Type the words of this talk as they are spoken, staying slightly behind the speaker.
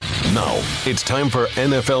Now, it's time for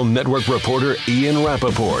NFL Network reporter Ian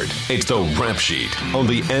Rappaport. It's the Rap Sheet on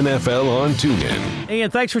the NFL on TuneIn. Ian,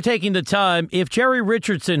 thanks for taking the time. If Jerry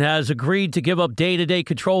Richardson has agreed to give up day-to-day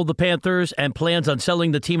control of the Panthers and plans on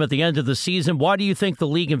selling the team at the end of the season, why do you think the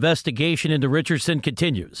league investigation into Richardson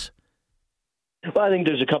continues? Well, I think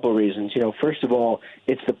there's a couple of reasons. First of all,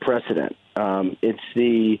 it's the precedent. It's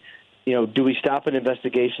the, do we stop an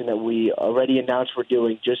investigation that we already announced we're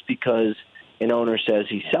doing just because an owner says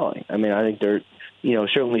he's selling? I mean, I think there,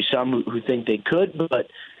 certainly some who think they could, but,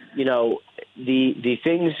 the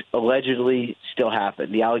things allegedly still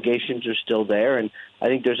happen. The allegations are still there, and I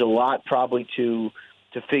think there's a lot probably to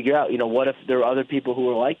figure out. What if there are other people who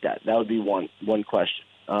are like that? That would be one question.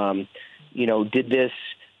 Are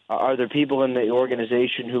there people in the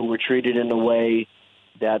organization who were treated in a way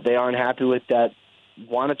that they aren't happy with that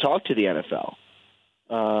want to talk to the NFL?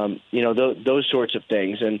 Those sorts of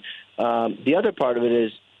things. And the other part of it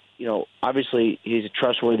is, obviously he's a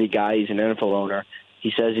trustworthy guy. He's an NFL owner.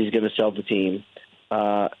 He says he's going to sell the team,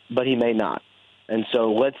 but he may not. And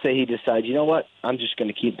so let's say he decides, you know what, I'm just going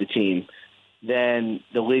to keep the team. Then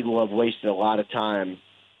the league will have wasted a lot of time,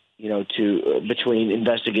 between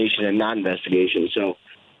investigation and non-investigation. So,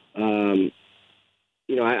 I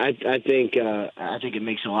think it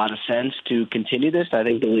makes a lot of sense to continue this. I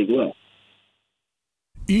think the league will.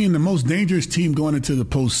 Ian, the most dangerous team going into the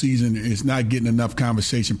postseason is not getting enough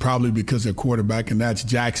conversation, probably because their quarterback, and that's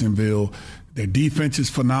Jacksonville. Their defense is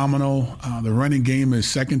phenomenal. The running game is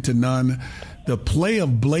second to none. The play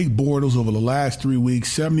of Blake Bortles over the last 3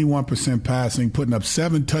 weeks, 71% passing, putting up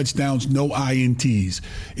 7 touchdowns, no INTs.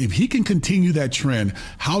 If he can continue that trend,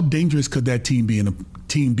 how dangerous could that team be in the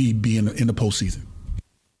postseason?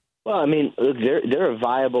 Well, I mean, look, they're a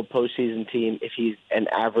viable postseason team if he's an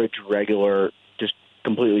average, regular, just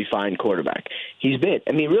completely fine quarterback. He's been.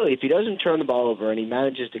 I mean, really, if he doesn't turn the ball over and he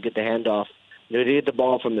manages to get the handoff, to get the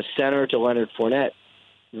ball from the center to Leonard Fournette,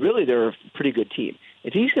 really they're a pretty good team.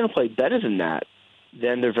 If he's going to play better than that,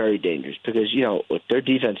 then they're very dangerous because, look, their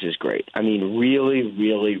defense is great. I mean, really,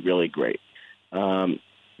 really, really great.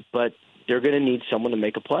 But they're going to need someone to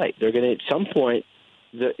make a play. They're going to, at some point,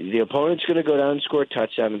 the opponent's going to go down and score a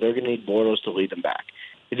touchdown, and they're going to need Bortles to lead them back.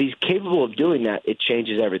 If he's capable of doing that, it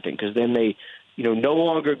changes everything because then they, no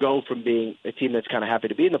longer go from being a team that's kind of happy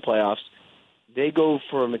to be in the playoffs. They go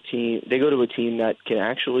to a team that can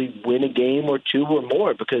actually win a game or two or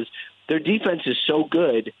more because their defense is so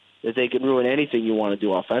good that they can ruin anything you want to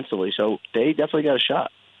do offensively. So they definitely got a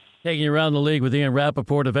shot. Taking you around the league with Ian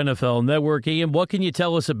Rappaport of NFL Network. Ian, what can you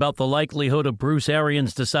tell us about the likelihood of Bruce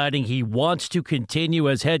Arians deciding he wants to continue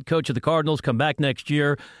as head coach of the Cardinals, come back next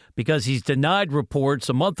year, because he's denied reports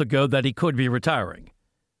a month ago that he could be retiring?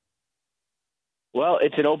 Well,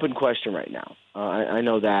 it's an open question right now. I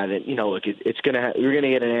know that, and look, you're going to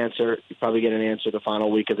get an answer. You probably get an answer the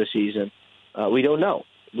final week of the season. We don't know.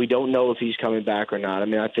 We don't know if he's coming back or not. I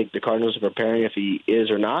mean, I think the Cardinals are preparing if he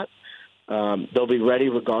is or not. They'll be ready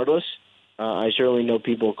regardless. I certainly know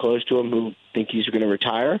people close to him who think he's going to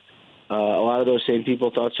retire. A lot of those same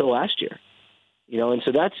people thought so last year. And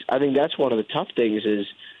so I think that's one of the tough things is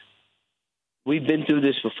we've been through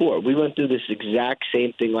this before. We went through this exact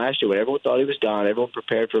same thing last year when everyone thought he was gone. Everyone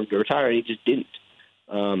prepared for him to retire, and he just didn't.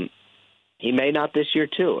 He may not this year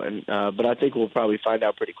too, but I think we'll probably find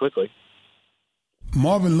out pretty quickly.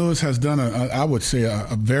 Marvin Lewis has done, I would say,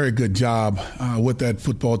 a very good job with that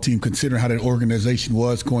football team, considering how that organization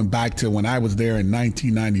was going back to when I was there in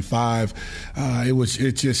 1995.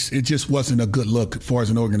 It just wasn't a good look as far as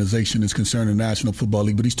an organization is concerned in the National Football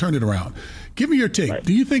League, but he's turned it around. Give me your take. Right.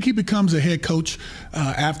 Do you think he becomes a head coach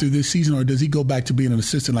after this season, or does he go back to being an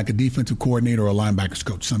assistant like a defensive coordinator or a linebackers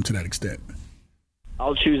coach, something to that extent?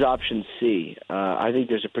 I'll choose option C. I think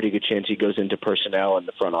there's a pretty good chance he goes into personnel in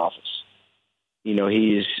the front office.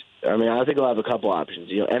 I think he'll have a couple options.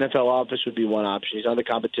 NFL office would be one option. He's on the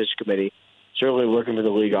competition committee. Certainly working for the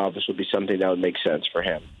league office would be something that would make sense for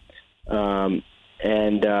him.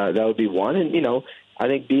 That would be one. And, I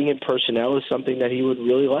think being in personnel is something that he would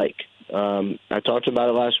really like. I talked about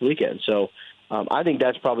it last weekend. So I think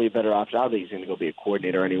that's probably a better option. I don't think he's going to go be a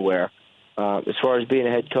coordinator anywhere. As far as being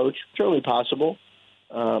a head coach, certainly possible,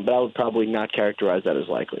 but I would probably not characterize that as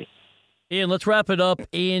likely. Ian, let's wrap it up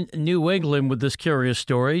in New England with this curious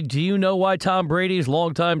story. Do you know why Tom Brady's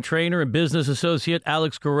longtime trainer and business associate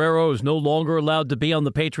Alex Guerrero is no longer allowed to be on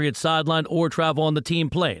the Patriots sideline or travel on the team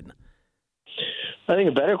plane? I think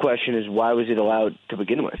a better question is why was it allowed to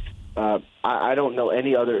begin with? I don't know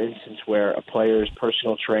any other instance where a player's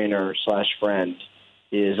personal trainer / friend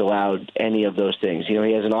is allowed any of those things. He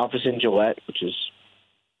has an office in Gillette, which is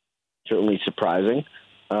certainly surprising.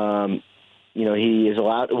 he was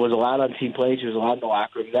allowed on team plays. He was allowed in the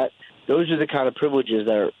locker room. Those are the kind of privileges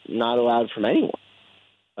that are not allowed from anyone.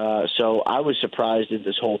 So I was surprised at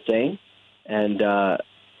this whole thing. And,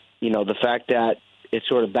 the fact that it's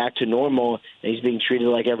sort of back to normal and he's being treated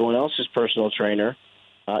like everyone else's personal trainer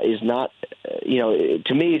is not,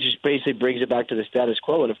 to me, it just basically brings it back to the status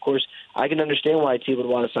quo. And, of course, I can understand why a team would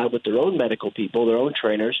want to side with their own medical people, their own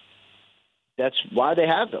trainers. That's why they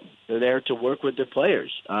have them. They're there to work with their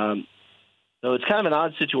players. So it's kind of an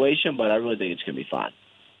odd situation, but I really think it's going to be fine.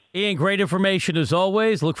 Ian, great information as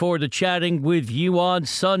always. Look forward to chatting with you on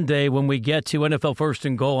Sunday when we get to NFL First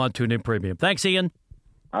and Goal on TuneIn Premium. Thanks, Ian.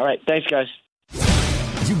 All right. Thanks, guys.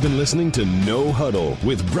 You've been listening to No Huddle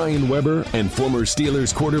with Brian Weber and former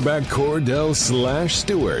Steelers quarterback Cordell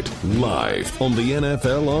 /Stewart live on the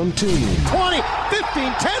NFL on TuneIn. 20,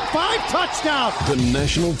 15, 10, 5, touchdown. The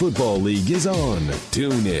National Football League is on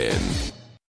TuneIn.